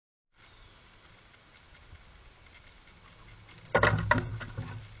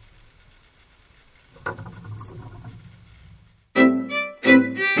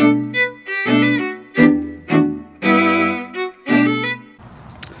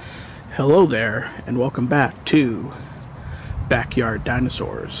Hello there, and welcome back to Backyard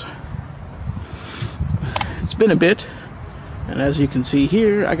Dinosaurs. It's been a bit, and as you can see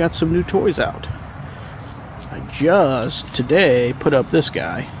here, I got some new toys out. I just today put up this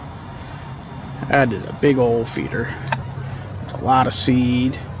guy. Added a big old feeder. It's a lot of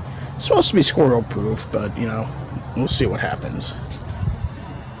seed. It's supposed to be squirrel proof, but you know, we'll see what happens.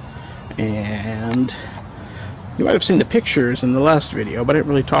 And you might have seen the pictures in the last video, but I didn't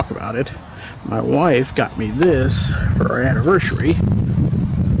really talk about it. My wife got me this for our anniversary.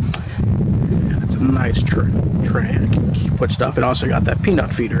 It's a nice tray I can put stuff. It also got that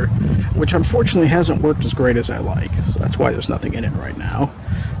peanut feeder, which unfortunately hasn't worked as great as I like. So that's why there's nothing in it right now.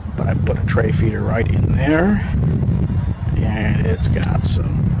 But I put a tray feeder right in there. And it's got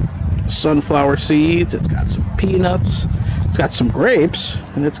some sunflower seeds, it's got some peanuts, it's got some grapes,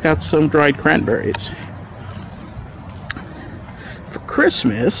 and it's got some dried cranberries. For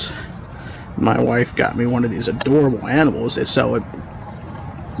Christmas, my wife got me one of these adorable animals. They sell it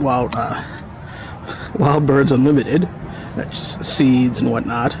Wild Birds Unlimited. That's just seeds and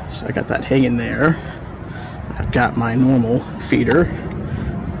whatnot. So I got that hanging there. I've got my normal feeder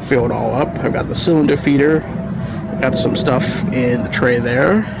filled all up. I've got the cylinder feeder. I've got some stuff in the tray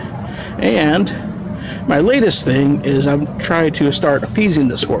there. And my latest thing is I'm trying to start appeasing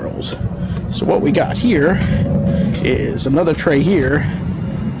the squirrels. So what we got here is another tray here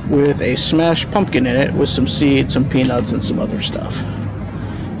with a smashed pumpkin in it with some seeds, some peanuts, and some other stuff.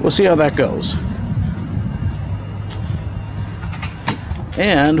 We'll see how that goes.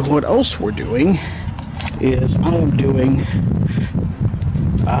 And what else we're doing is I am doing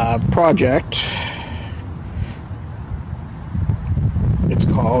a project. It's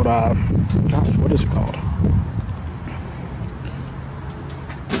called, gosh, what is it called?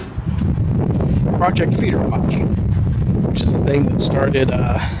 Project Feederwatch, which is the thing that started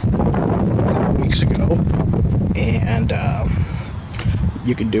a couple weeks ago, and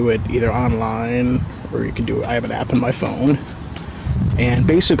you can do it either online or you can do it. I have an app on my phone, and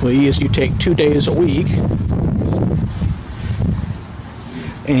basically is you take 2 days a week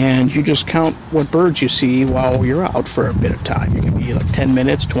and you just count what birds you see while you're out for a bit of time. You can be like 10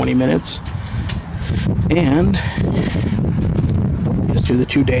 minutes, 20 minutes, and you just do the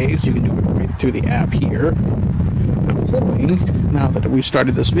 2 days. You can do it right through the app here. I'm hoping, now that we've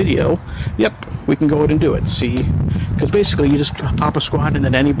started this video, yep, we can go ahead and do it. See, because basically you just pop a squad and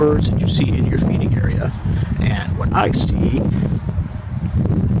then any birds that you see in your feeding area. And what I see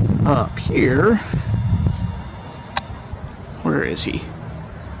up here, where is he?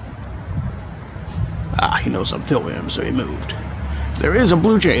 Ah, he knows I'm filming him, so he moved. There is a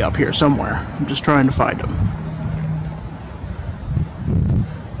blue jay up here somewhere. I'm just trying to find him.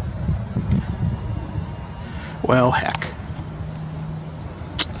 Well, heck.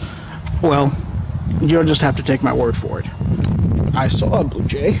 Well, you'll just have to take my word for it. I saw a blue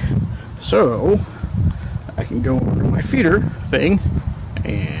jay, so I can go over to my feeder thing,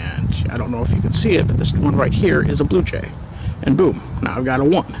 and I don't know if you can see it, but this one right here is a blue jay. And boom, now I've got a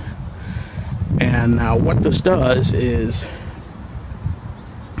 1. And now what this does is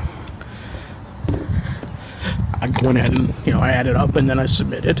I go ahead and, I add it up and then I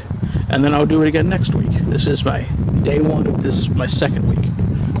submit it, and then I'll do it again next week. This is my day 1 of this, my second week.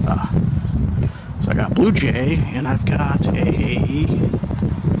 So I got blue jay, and I've got a,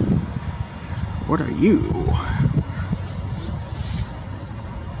 what are you?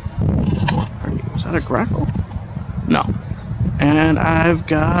 Is that a grackle? No. And I've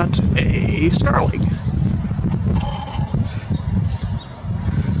got a starling.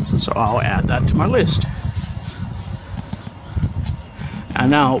 So I'll add that to my list. And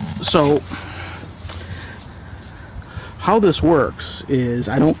now, so how this works is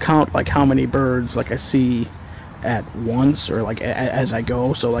I don't count like how many birds like I see at once or like as I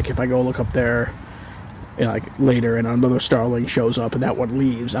go. So like if I go look up there, like later and another starling shows up and that one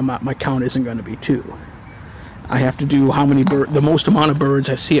leaves, my count isn't going to be 2. I have to do how many the most amount of birds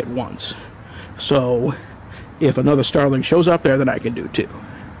I see at once. So if another starling shows up there, then I can do 2.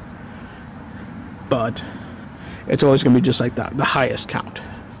 But it's always going to be just like the highest count.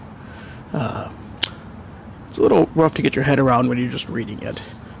 It's a little rough to get your head around when you're just reading it.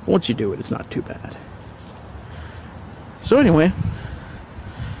 But once you do it, it's not too bad. So anyway,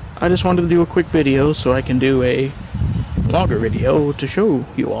 I just wanted to do a quick video so I can do a longer video to show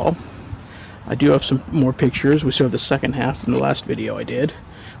you all. I do have some more pictures. We still have the second half from the last video I did.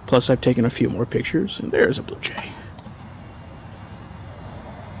 Plus I've taken a few more pictures, and there's a blue jay.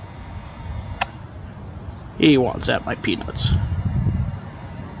 He wants at my peanuts.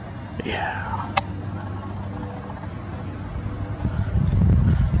 Yeah.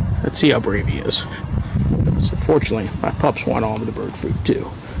 Let's see how brave he is. So fortunately, my pups want all of the bird food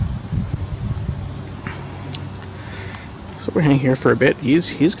too. So we're hanging here for a bit.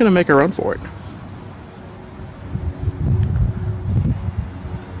 He's gonna make a run for it.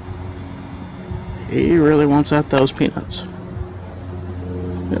 He really wants out those peanuts.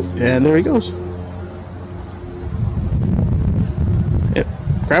 Yep, and there he goes. Yep,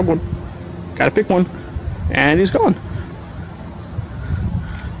 grab one. Gotta pick one. And he's gone.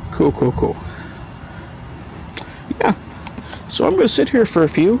 Cool, cool, cool. Yeah. So I'm gonna sit here for a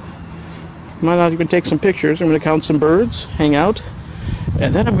few. Might not even take some pictures. I'm gonna count some birds, hang out,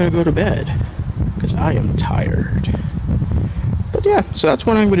 and then I'm gonna go to bed. Because I am tired. But yeah, so that's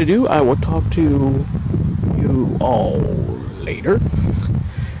what I'm going to do. I will talk to you all later.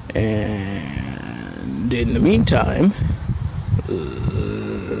 And in the meantime,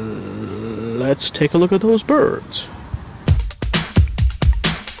 let's take a look at those birds.